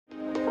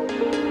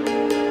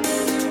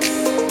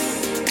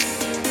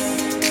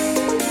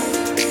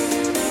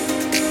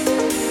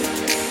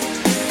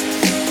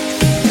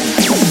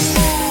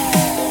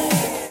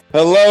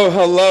Hello,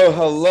 hello,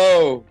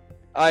 hello.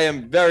 I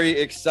am very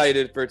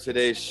excited for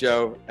today's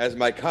show as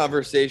my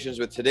conversations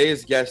with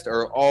today's guest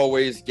are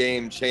always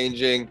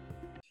game-changing.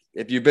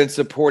 If you've been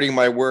supporting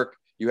my work,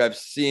 you have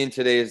seen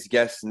today's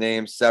guest's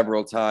name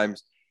several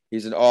times.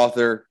 He's an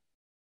author,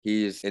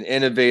 he's an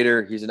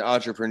innovator, he's an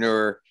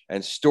entrepreneur,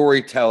 and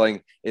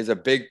storytelling is a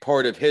big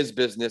part of his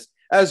business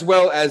as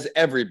well as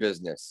every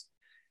business.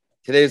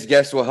 Today's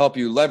guest will help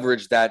you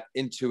leverage that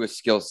into a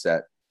skill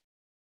set.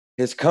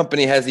 His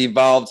company has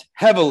evolved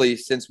heavily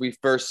since we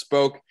first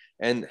spoke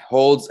and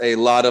holds a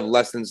lot of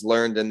lessons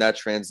learned in that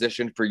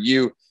transition for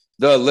you,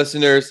 the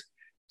listeners.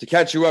 To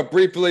catch you up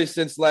briefly,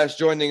 since last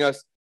joining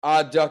us,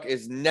 Odd Duck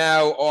is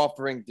now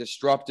offering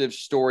disruptive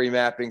story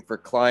mapping for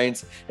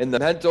clients in the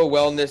mental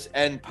wellness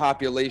and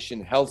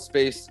population health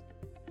space.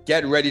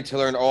 Get ready to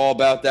learn all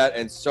about that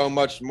and so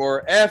much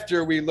more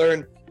after we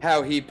learn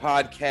how he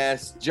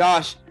podcasts.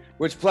 Josh,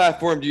 which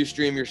platform do you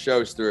stream your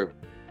shows through?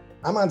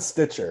 I'm on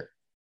Stitcher.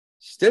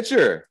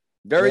 Stitcher.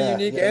 Very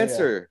unique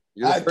answer.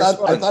 Yeah. I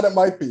thought it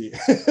might be.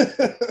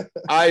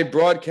 I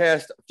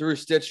broadcast through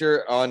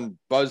Stitcher on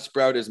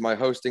Buzzsprout is my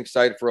hosting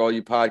site for all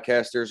you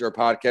podcasters or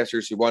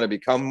podcasters who want to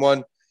become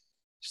one.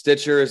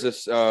 Stitcher is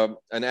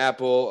an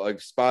Apple, a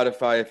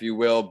Spotify, if you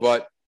will,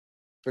 but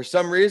for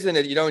some reason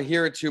you don't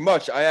hear it too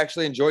much. I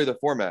actually enjoy the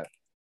format.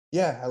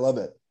 Yeah, I love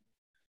it.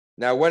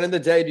 Now, when in the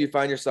day do you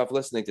find yourself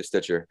listening to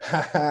Stitcher?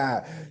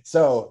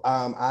 So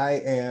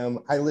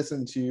I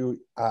listen to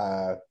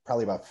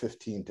probably about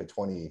 15 to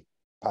 20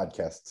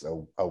 podcasts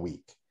a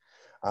week.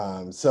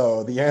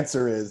 So the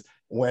answer is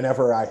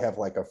whenever I have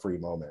like a free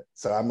moment.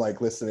 So I'm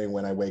like listening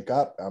when I wake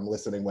up. I'm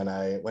listening when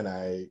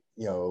I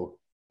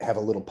have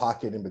a little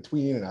pocket in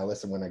between, and I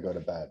listen when I go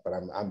to bed. But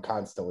I'm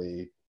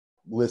constantly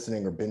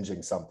listening or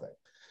binging something.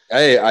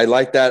 Hey, I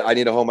like that. I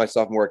need to hold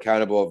myself more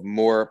accountable of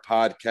more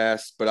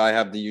podcasts, but I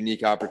have the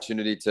unique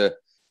opportunity to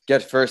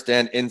get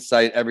firsthand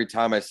insight every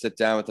time I sit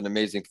down with an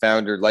amazing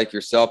founder like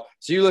yourself.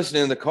 So you listen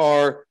in the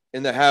car,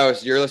 in the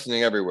house, you're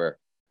listening everywhere.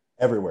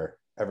 Everywhere.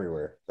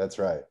 That's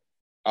right.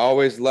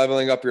 Always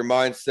leveling up your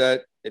mindset.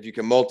 If you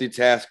can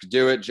multitask,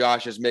 do it.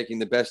 Josh is making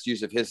the best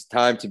use of his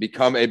time to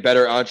become a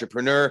better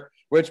entrepreneur,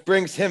 which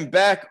brings him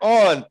back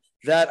on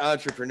That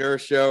Entrepreneur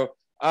Show.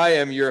 I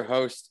am your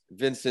host,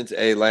 Vincent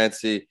A.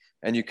 Lancy.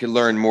 And you can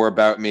learn more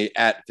about me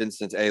at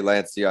Vincent A.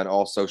 Lancy on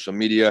all social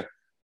media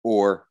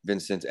or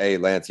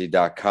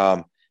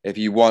vincentalancy.com. If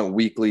you want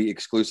weekly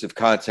exclusive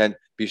content,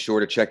 be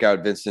sure to check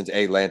out Vincent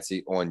A.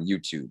 Lancy on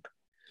YouTube.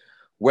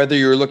 Whether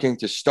you're looking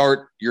to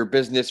start your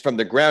business from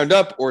the ground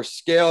up or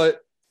scale it,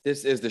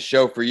 this is the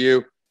show for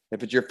you.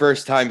 If it's your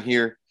first time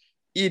here,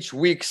 each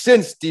week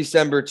since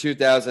December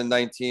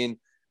 2019,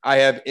 I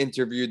have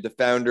interviewed the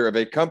founder of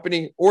a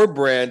company or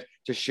brand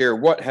to share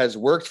what has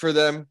worked for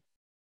them,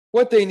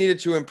 what they needed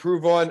to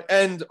improve on,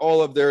 and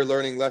all of their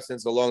learning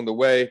lessons along the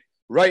way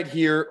right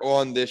here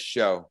on this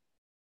show.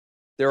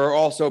 There are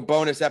also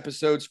bonus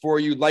episodes for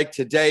you like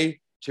today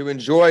to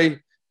enjoy.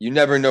 You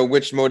never know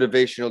which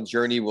motivational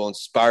journey will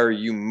inspire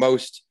you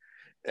most.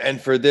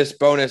 And for this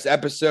bonus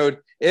episode,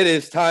 it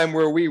is time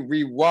where we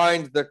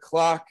rewind the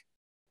clock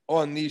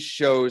on these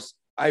shows.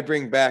 I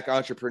bring back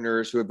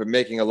entrepreneurs who have been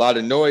making a lot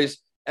of noise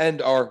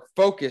and are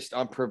focused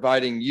on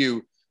providing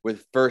you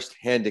with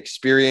firsthand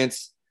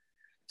experience.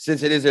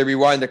 Since it is a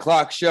Rewind the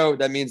Clock show,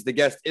 that means the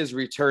guest is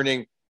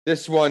returning.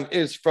 This one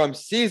is from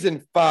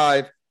season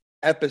 5,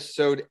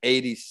 episode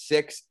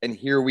 86. And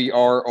here we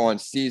are on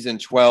season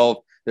 12.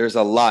 There's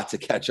a lot to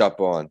catch up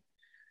on.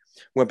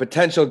 When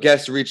potential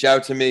guests reach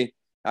out to me,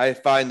 I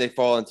find they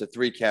fall into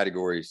 3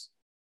 categories.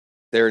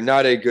 They're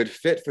not a good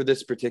fit for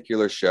this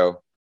particular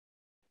show.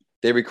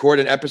 They record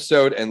an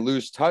episode and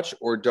lose touch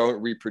or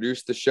don't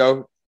reproduce the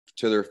show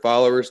to their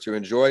followers to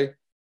enjoy,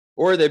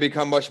 or they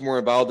become much more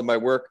involved in my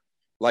work.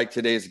 Like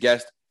today's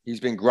guest, he's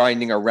been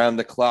grinding around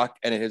the clock,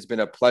 and it has been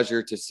a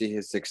pleasure to see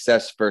his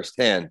success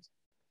firsthand.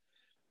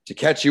 To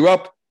catch you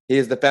up, he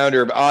is the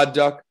founder of Odd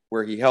Duck,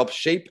 where he helps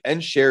shape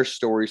and share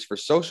stories for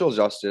social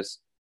justice,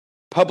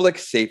 public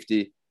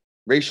safety,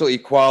 racial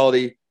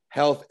equality,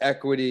 health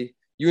equity,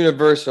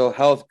 universal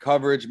health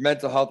coverage,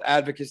 mental health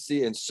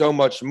advocacy, and so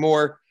much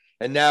more.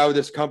 And now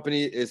this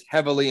company is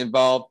heavily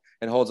involved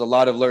and holds a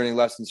lot of learning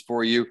lessons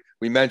for you.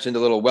 We mentioned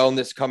a little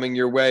wellness coming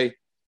your way.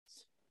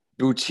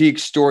 Boutique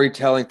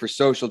storytelling for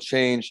social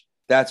change.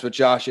 That's what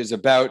Josh is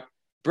about.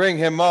 Bring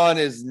him on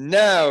is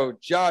now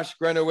Josh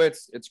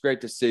Grenowitz. It's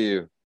great to see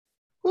you.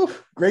 Whew,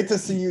 great to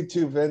see you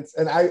too, Vince.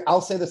 And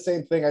I'll say the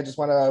same thing. I just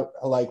want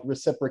to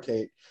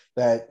reciprocate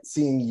that,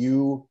 seeing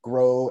you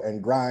grow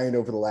and grind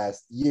over the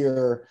last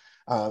year.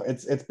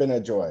 It's been a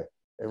joy.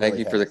 Thank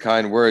you for the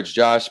kind words,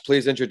 Josh.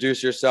 Please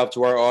introduce yourself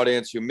to our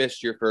audience who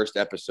missed your first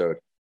episode.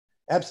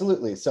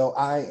 Absolutely. So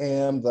I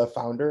am the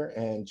founder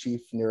and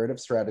chief narrative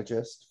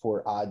strategist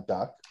for Odd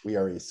Duck. We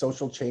are a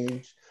social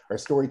change or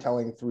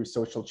storytelling through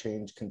social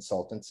change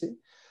consultancy.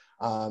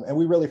 And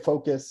we really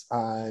focus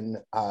on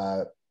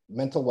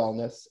mental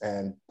wellness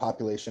and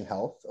population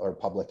health or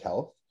public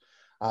health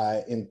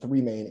in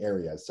 3 main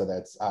areas. So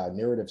that's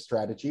narrative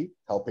strategy,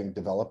 helping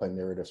develop a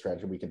narrative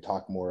strategy. We can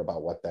talk more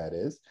about what that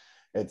is.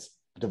 it's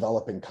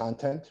developing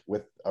content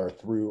with or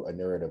through a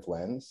narrative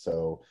lens.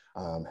 So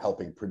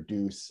helping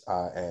produce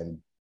and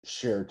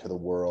share to the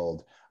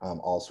world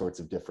all sorts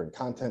of different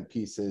content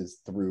pieces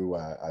through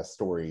a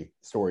story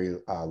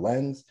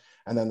lens.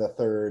 And then the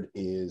third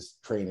is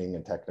training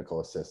and technical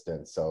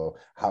assistance. So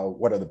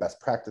what are the best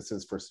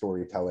practices for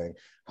storytelling?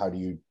 How do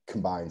you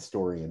combine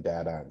story and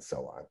data and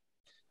so on?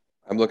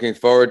 I'm looking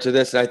forward to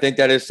this. And I think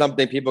that is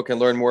something people can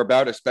learn more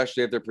about,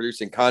 especially if they're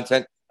producing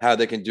content, how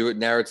they can do it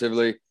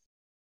narratively.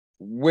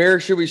 Where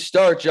should we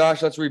start,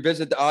 Josh? Let's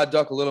revisit the Odd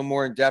Duck a little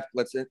more in depth.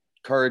 Let's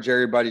encourage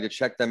everybody to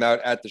check them out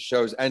at the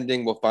show's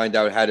ending. We'll find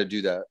out how to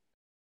do that.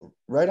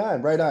 Right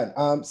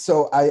on.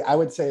 So I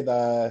would say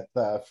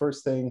the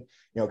first thing,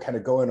 kind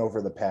of going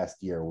over the past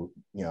year,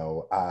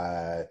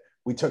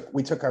 we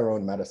took our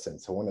own medicine.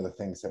 So one of the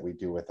things that we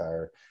do with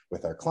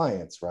our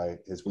clients, right,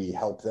 is we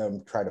help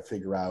them try to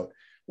figure out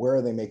where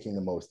are they making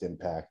the most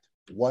impact,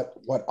 what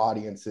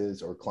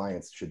audiences or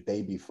clients should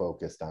they be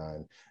focused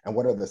on, and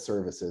what are the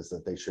services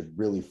that they should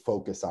really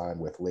focus on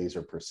with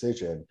laser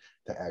precision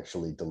to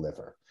actually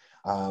deliver.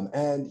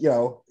 And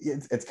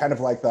it's kind of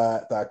like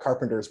the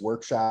carpenter's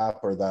workshop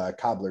or the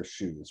cobbler's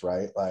shoes,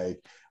 right?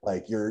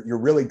 Like you're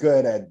really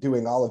good at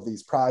doing all of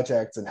these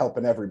projects and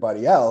helping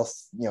everybody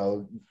else,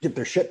 get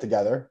their shit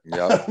together.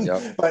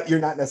 Yep. But you're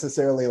not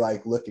necessarily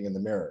like looking in the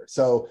mirror.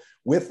 So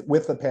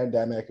with the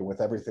pandemic and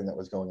with everything that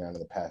was going on in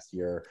the past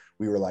year,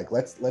 we were like,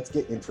 let's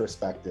get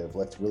introspective.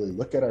 Let's really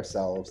look at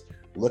ourselves,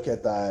 look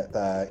at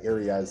the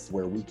areas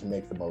where we can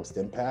make the most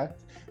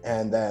impact,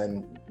 and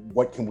then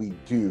what can we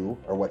do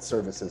or what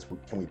services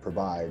can we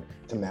provide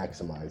to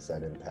maximize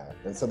that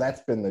impact. And so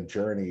that's been the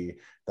journey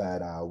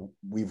that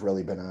we've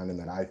really been on and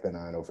that I've been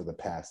on over the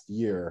past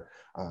year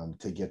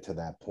to get to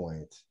that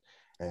point.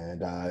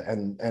 And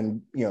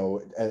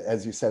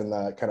as you said in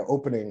the kind of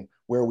opening,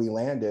 where we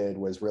landed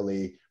was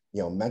really,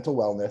 mental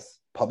wellness,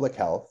 public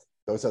health.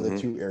 Those are the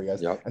two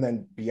areas. Yep. And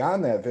then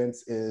beyond that,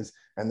 Vince, is,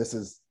 and this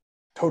is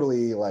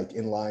totally like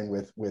in line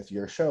with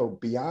your show,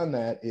 beyond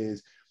that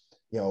is,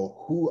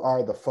 who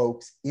are the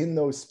folks in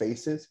those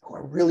spaces who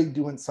are really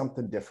doing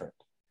something different?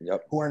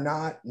 Yep. Who are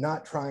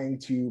not trying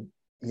to,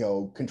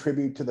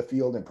 contribute to the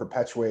field and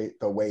perpetuate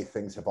the way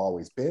things have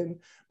always been,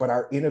 but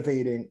are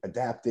innovating,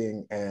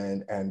 adapting,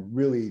 and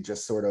really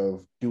just sort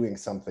of doing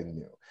something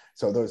new.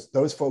 So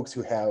those folks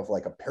who have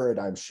like a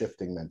paradigm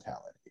shifting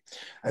mentality.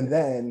 And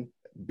then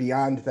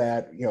beyond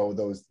that,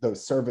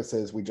 those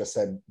services, we just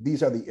said,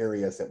 these are the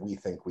areas that we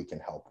think we can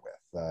help with: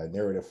 the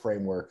narrative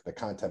framework, the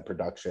content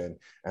production,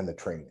 and the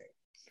training.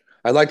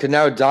 I'd like to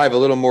now dive a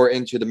little more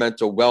into the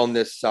mental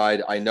wellness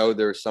side. I know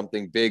there's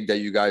something big that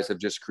you guys have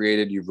just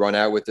created. You've run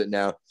out with it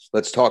now.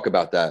 Let's talk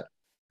about that.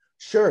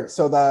 Sure.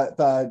 So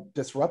the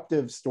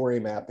disruptive story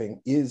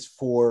mapping is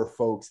for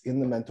folks in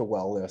the mental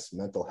wellness,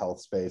 mental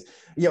health space.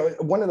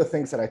 One of the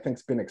things that I think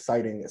has been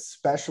exciting,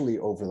 especially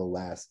over the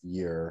last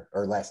year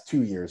or last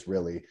 2 years,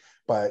 really,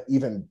 but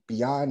even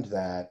beyond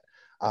that,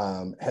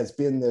 has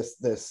been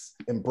this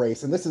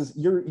embrace, and this is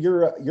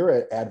you're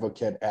an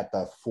advocate at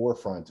the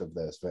forefront of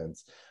this,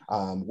 Vince,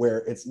 where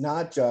it's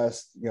not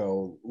just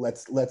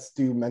let's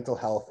do mental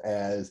health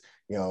as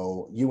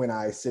you and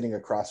I sitting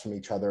across from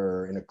each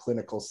other in a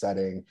clinical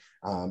setting,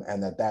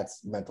 and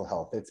that's mental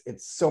health.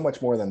 It's so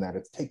much more than that.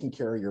 It's taking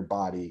care of your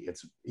body.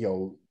 It's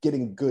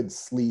getting good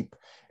sleep.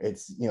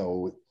 It's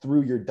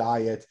through your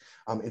diet.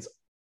 It's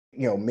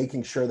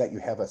making sure that you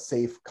have a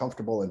safe,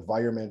 comfortable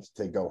environment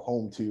to go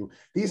home to.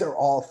 These are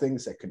all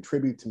things that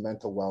contribute to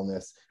mental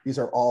wellness. These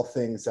are all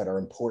things that are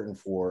important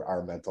for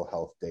our mental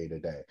health day to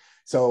day.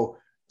 So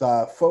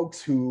the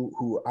folks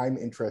who I'm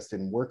interested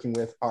in working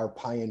with are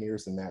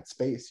pioneers in that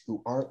space,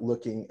 who aren't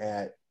looking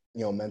at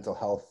mental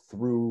health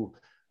through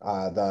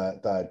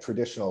the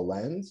traditional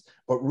lens,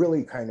 but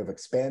really kind of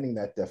expanding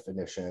that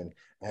definition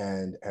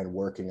and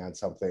working on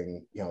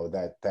something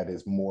that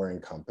is more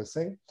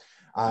encompassing.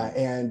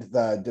 And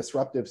the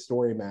disruptive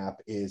story map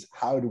is,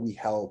 how do we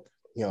help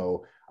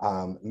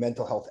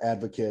mental health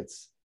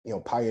advocates,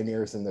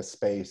 pioneers in this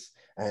space,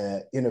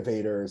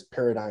 innovators,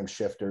 paradigm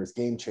shifters,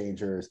 game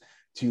changers,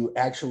 to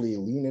actually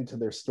lean into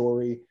their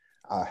story,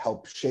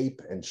 help shape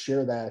and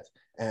share that,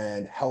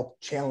 and help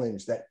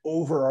challenge that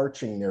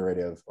overarching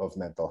narrative of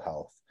mental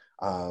health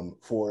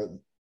for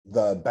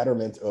the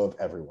betterment of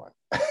everyone.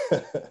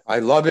 I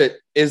love it.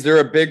 Is there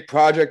a big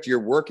project you're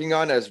working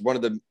on as one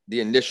of the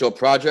initial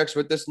projects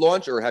with this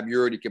launch, or have you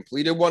already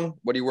completed one?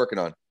 What are you working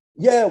on?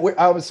 Yeah, we're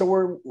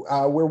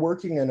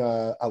working in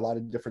a lot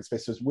of different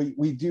spaces.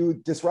 We do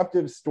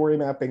disruptive story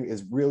mapping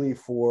is really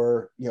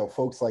for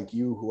folks like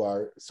you who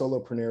are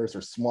solopreneurs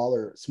or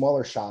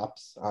smaller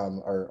shops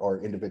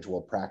or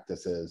individual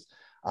practices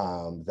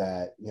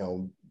that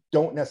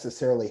don't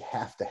necessarily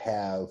have to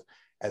have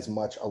as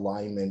much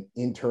alignment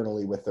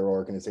internally with their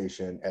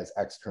organization as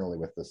externally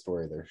with the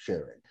story they're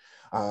sharing.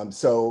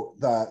 So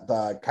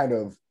the kind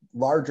of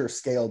larger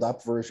scaled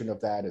up version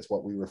of that is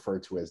what we refer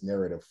to as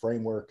narrative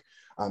framework.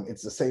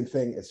 It's the same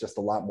thing. It's just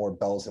a lot more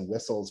bells and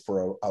whistles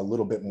for a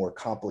little bit more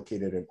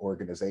complicated an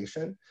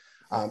organization.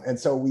 And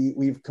so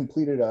we've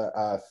completed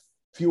a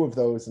few of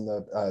those in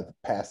the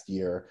past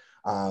year.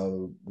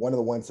 One of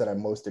the ones that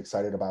I'm most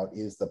excited about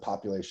is the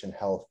Population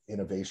Health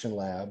Innovation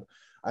Lab.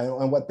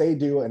 And what they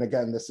do, and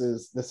again, this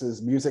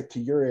is music to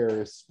your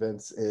ears,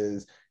 Vince,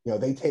 is,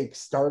 they take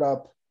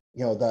startup,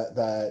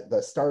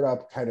 the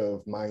startup kind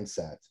of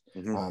mindset,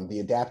 the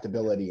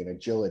adaptability and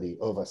agility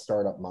of a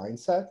startup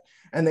mindset,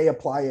 and they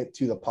apply it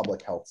to the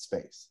public health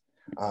space,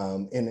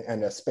 in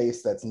a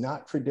space that's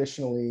not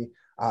traditionally,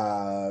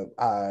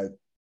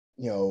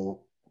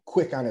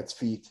 quick on its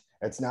feet.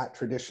 It's not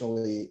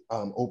traditionally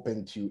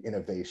open to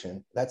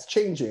innovation. That's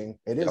changing.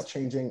 It is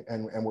changing,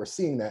 and we're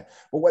seeing that.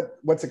 But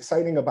what's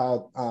exciting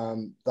about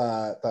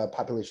the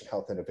Population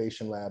Health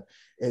Innovation Lab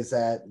is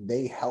that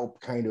they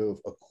help kind of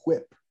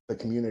equip the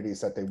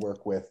communities that they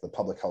work with, the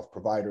public health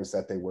providers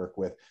that they work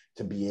with,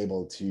 to be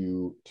able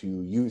to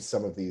use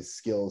some of these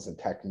skills and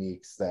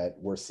techniques that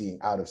we're seeing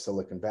out of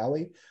Silicon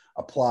Valley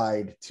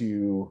applied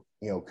to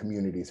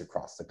communities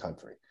across the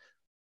country.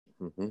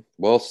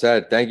 Well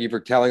said. Thank you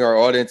for telling our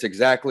audience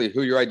exactly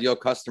who your ideal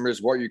customer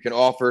is, what you can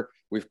offer.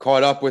 We've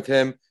caught up with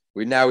him.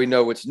 We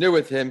know what's new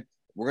with him.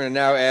 We're going to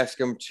now ask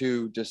him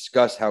to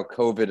discuss how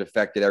COVID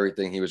affected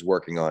everything he was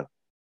working on.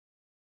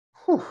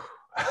 A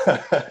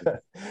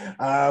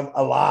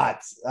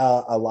lot.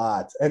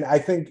 And I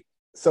think,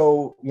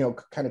 so,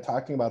 kind of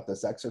talking about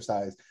this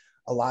exercise,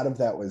 a lot of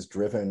that was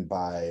driven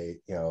by,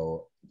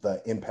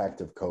 the impact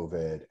of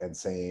COVID, and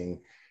saying,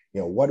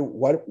 what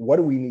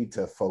do we need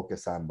to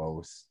focus on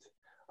most?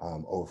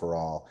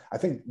 Overall, I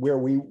think where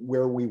we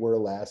were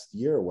last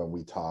year when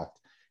we talked,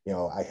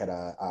 I had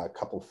a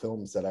couple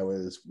films that I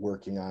was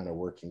working on or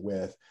working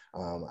with.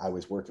 I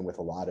was working with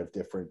a lot of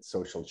different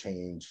social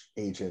change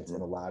agents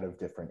in a lot of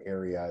different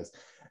areas.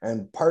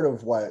 And part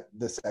of what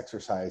this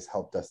exercise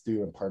helped us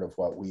do, and part of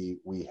what we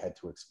had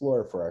to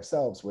explore for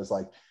ourselves, was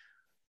like,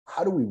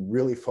 how do we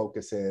really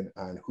focus in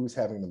on who's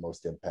having the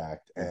most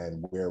impact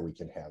and where we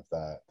can have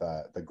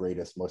the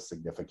greatest, most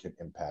significant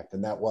impact?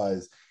 And that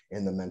was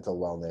in the mental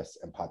wellness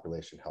and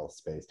population health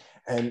space.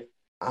 And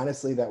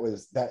honestly,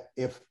 that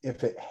if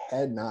it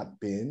had not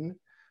been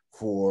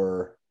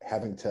for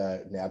having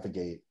to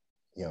navigate,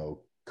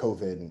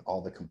 COVID and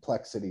all the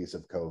complexities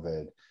of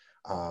COVID,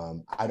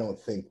 I don't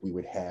think we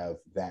would have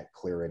that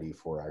clarity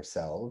for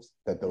ourselves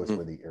that those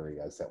were the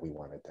areas that we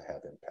wanted to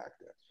have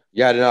impacted.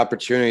 You had an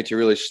opportunity to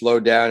really slow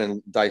down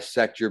and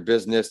dissect your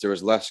business. There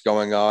was less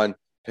going on,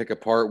 pick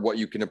apart what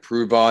you can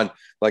improve on.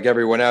 Like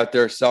everyone out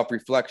there,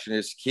 self-reflection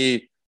is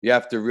key. You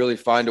have to really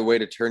find a way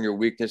to turn your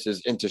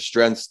weaknesses into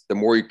strengths. The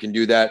more you can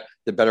do that,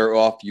 the better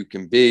off you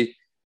can be.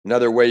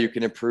 Another way you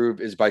can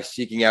improve is by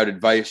seeking out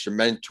advice from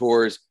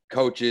mentors,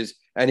 coaches,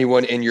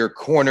 anyone in your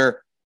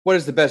corner. What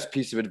is the best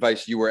piece of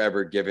advice you were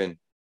ever given?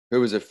 Who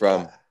was it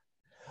from?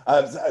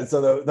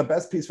 So the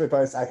best piece of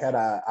advice, I had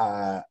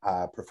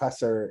a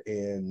professor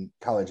in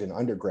college in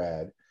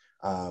undergrad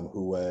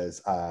who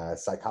was a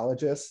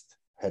psychologist,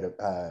 had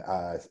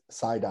a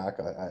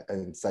PsyDoc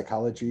in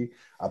psychology,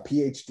 a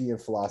PhD in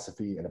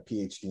philosophy, and a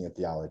PhD in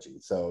theology.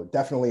 So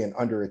definitely an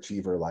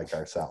underachiever like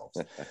ourselves.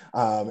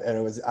 And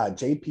it was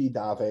J.P.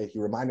 Dave. He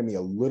reminded me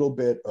a little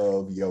bit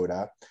of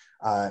Yoda.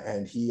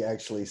 And he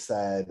actually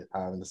said,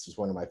 and this is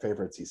one of my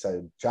favorites, he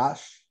said,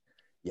 "Josh,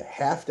 you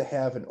have to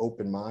have an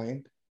open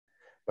mind,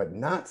 but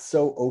not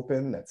so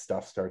open that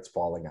stuff starts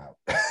falling out."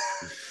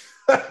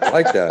 I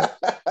like that.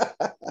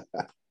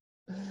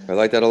 I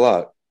like that a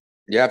lot.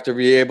 You have to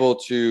be able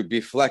to be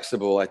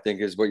flexible, I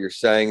think, is what you're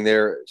saying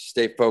there.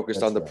 Stay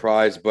focused on the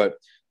prize. But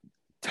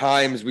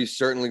times we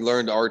certainly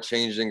learned are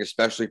changing,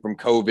 especially from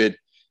COVID.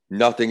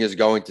 Nothing is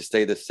going to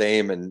stay the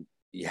same, and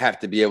you have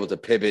to be able to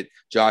pivot.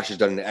 Josh has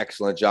done an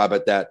excellent job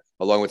at that,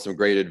 along with some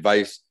great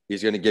advice.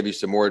 He's going to give you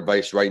some more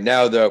advice right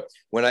now, though.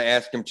 When I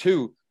ask him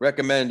to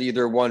recommend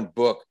either one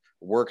book,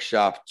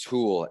 workshop,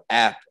 tool,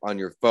 app on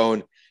your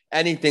phone,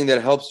 anything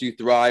that helps you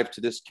thrive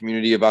to this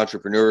community of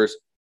entrepreneurs,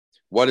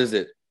 what is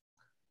it?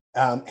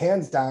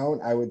 Hands down,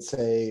 I would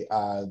say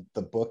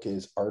the book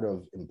is Art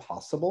of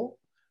Impossible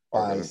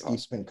by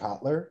Steven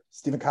Kotler.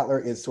 Steven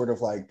Kotler is sort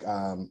of like,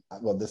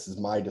 well, this is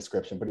my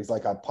description, but he's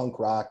like a punk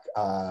rock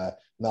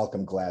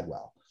Malcolm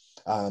Gladwell.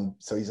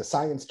 So he's a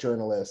science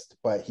journalist,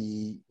 but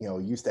he,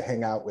 used to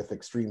hang out with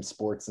extreme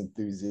sports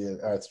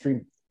enthusiasts,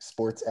 extreme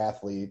sports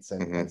athletes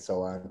and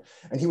so on.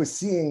 And he was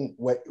seeing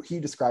what he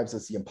describes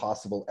as the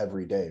impossible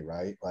every day,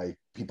 right? Like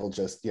people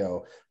just,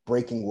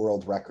 breaking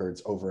world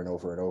records over and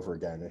over and over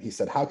again. And he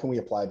said, how can we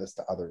apply this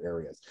to other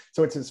areas?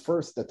 So it's his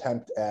first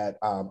attempt at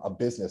a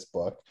business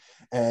book.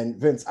 And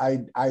Vince,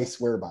 I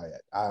swear by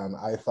it.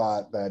 I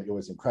thought that it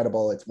was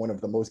incredible. It's one of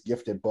the most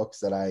gifted books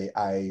that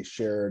I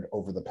shared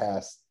over the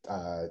past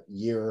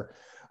year.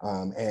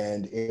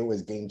 And it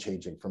was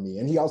game-changing for me.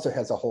 And he also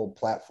has a whole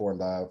platform,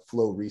 the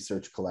Flow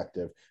Research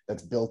Collective,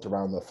 that's built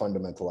around the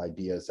fundamental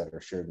ideas that are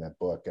shared in that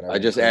book. And I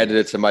just added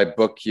it to my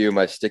book queue,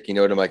 my sticky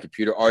note on my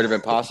computer, Art of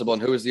Impossible.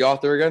 And who is the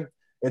author again?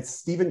 It's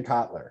Steven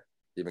Kotler.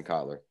 Steven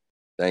Kotler.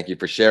 Thank you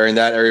for sharing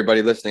that,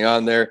 everybody listening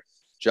on there.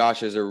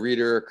 Josh is a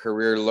reader, a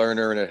career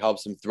learner, and it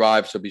helps him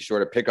thrive. So be sure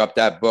to pick up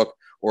that book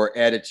or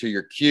add it to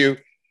your queue.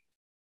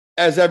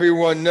 As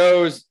everyone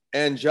knows,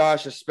 and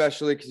Josh,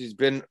 especially because he's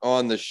been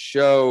on the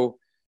show.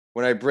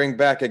 When I bring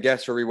back a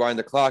guest for Rewind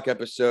the Clock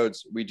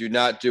episodes, we do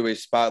not do a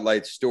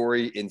spotlight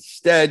story.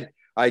 Instead,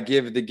 I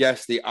give the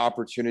guest the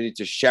opportunity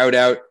to shout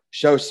out,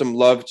 show some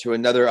love to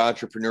another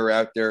entrepreneur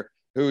out there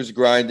who's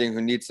grinding,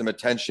 who needs some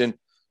attention.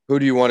 Who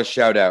do you want to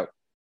shout out?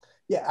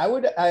 Yeah,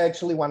 I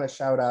actually want to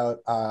shout out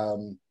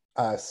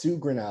Sue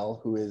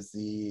Grinnell, who is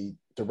the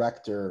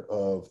director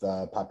of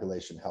the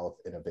Population Health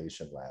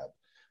Innovation Lab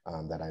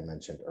that I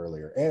mentioned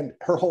earlier, and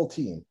her whole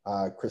team,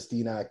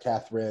 Christina,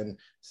 Catherine,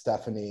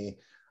 Stephanie,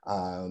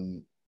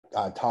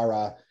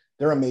 Tara.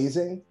 They're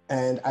amazing.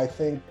 And I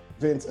think,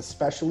 Vince,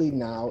 especially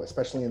now,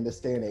 especially in this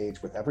day and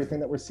age, with everything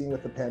that we're seeing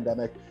with the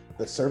pandemic,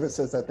 the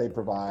services that they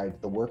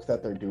provide, the work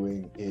that they're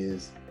doing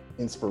is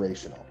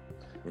inspirational.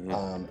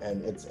 Mm-hmm.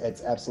 And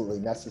it's absolutely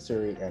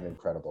necessary and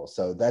incredible.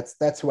 So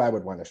that's who I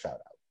would want to shout out.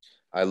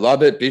 I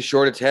love it. Be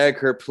sure to tag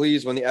her,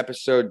 please, when the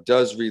episode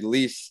does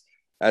release,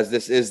 as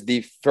this is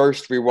the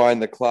first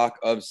Rewind the Clock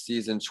of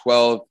season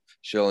 12.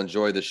 She'll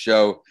enjoy the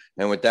show.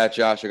 And with that,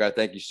 Josh, I got to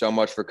thank you so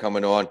much for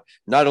coming on,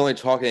 not only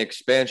talking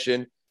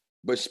expansion,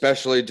 but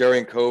especially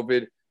during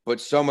COVID,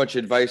 but so much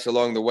advice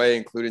along the way,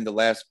 including the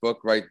last book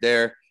right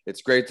there.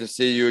 It's great to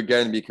see you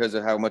again because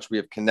of how much we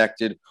have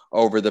connected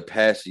over the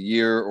past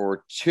year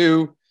or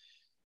two.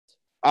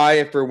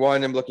 I, for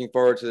one, am looking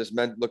forward to this,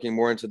 looking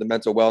more into the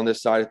mental wellness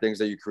side of things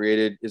that you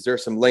created. Is there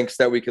some links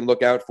that we can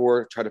look out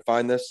for, try to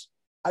find this?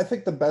 I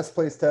think the best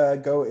place to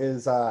go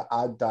is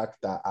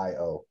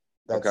odddoc.io.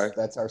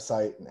 That's our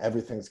site, and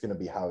everything's going to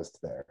be housed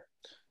there.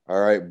 All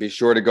right. Be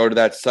sure to go to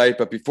that site.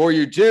 But before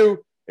you do,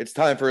 it's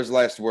time for his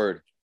last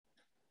word.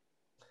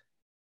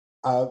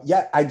 I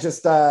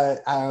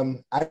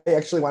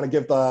actually want to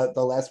give the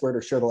last word,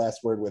 or share the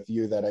last word with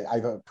you, that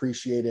I've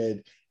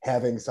appreciated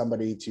having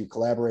somebody to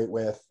collaborate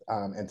with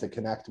and to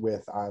connect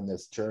with on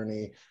this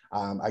journey.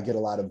 I get a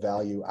lot of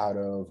value out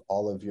of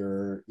all of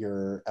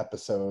your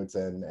episodes,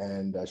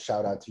 and a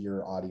shout out to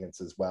your audience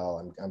as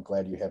well. I'm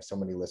glad you have so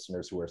many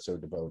listeners who are so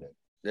devoted.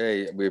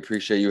 Hey, we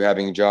appreciate you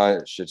having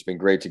John. It's been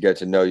great to get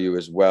to know you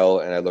as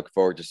well. And I look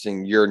forward to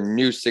seeing your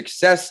new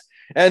success.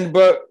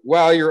 But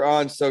while you're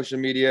on social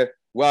media,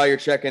 while you're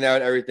checking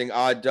out everything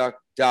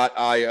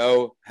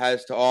oddduck.io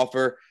has to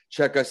offer,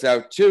 check us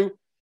out too.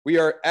 We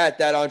are at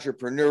That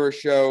Entrepreneur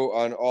Show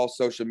on all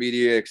social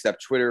media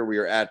except Twitter. We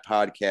are at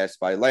Podcast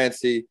by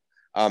Lancey.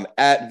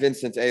 At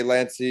Vincent A.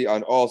 Lancey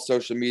on all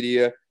social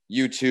media,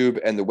 YouTube,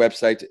 and the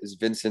website is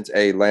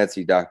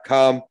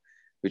vincentalancy.com.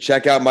 We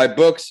check out my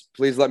books.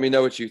 Please let me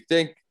know what you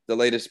think. The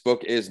latest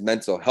book is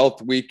Mental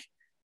Health Week.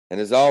 And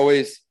as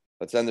always,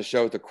 let's end the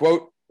show with a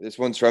quote. This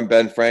one's from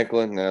Ben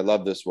Franklin, and I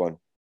love this one.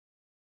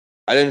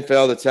 I didn't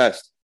fail the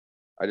test.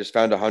 I just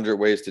found 100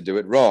 ways to do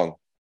it wrong.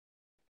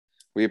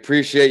 We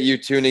appreciate you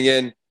tuning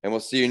in, and we'll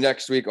see you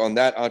next week on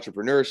That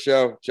Entrepreneur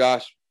Show.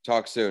 Josh,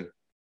 talk soon.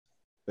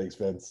 Thanks,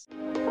 Vince.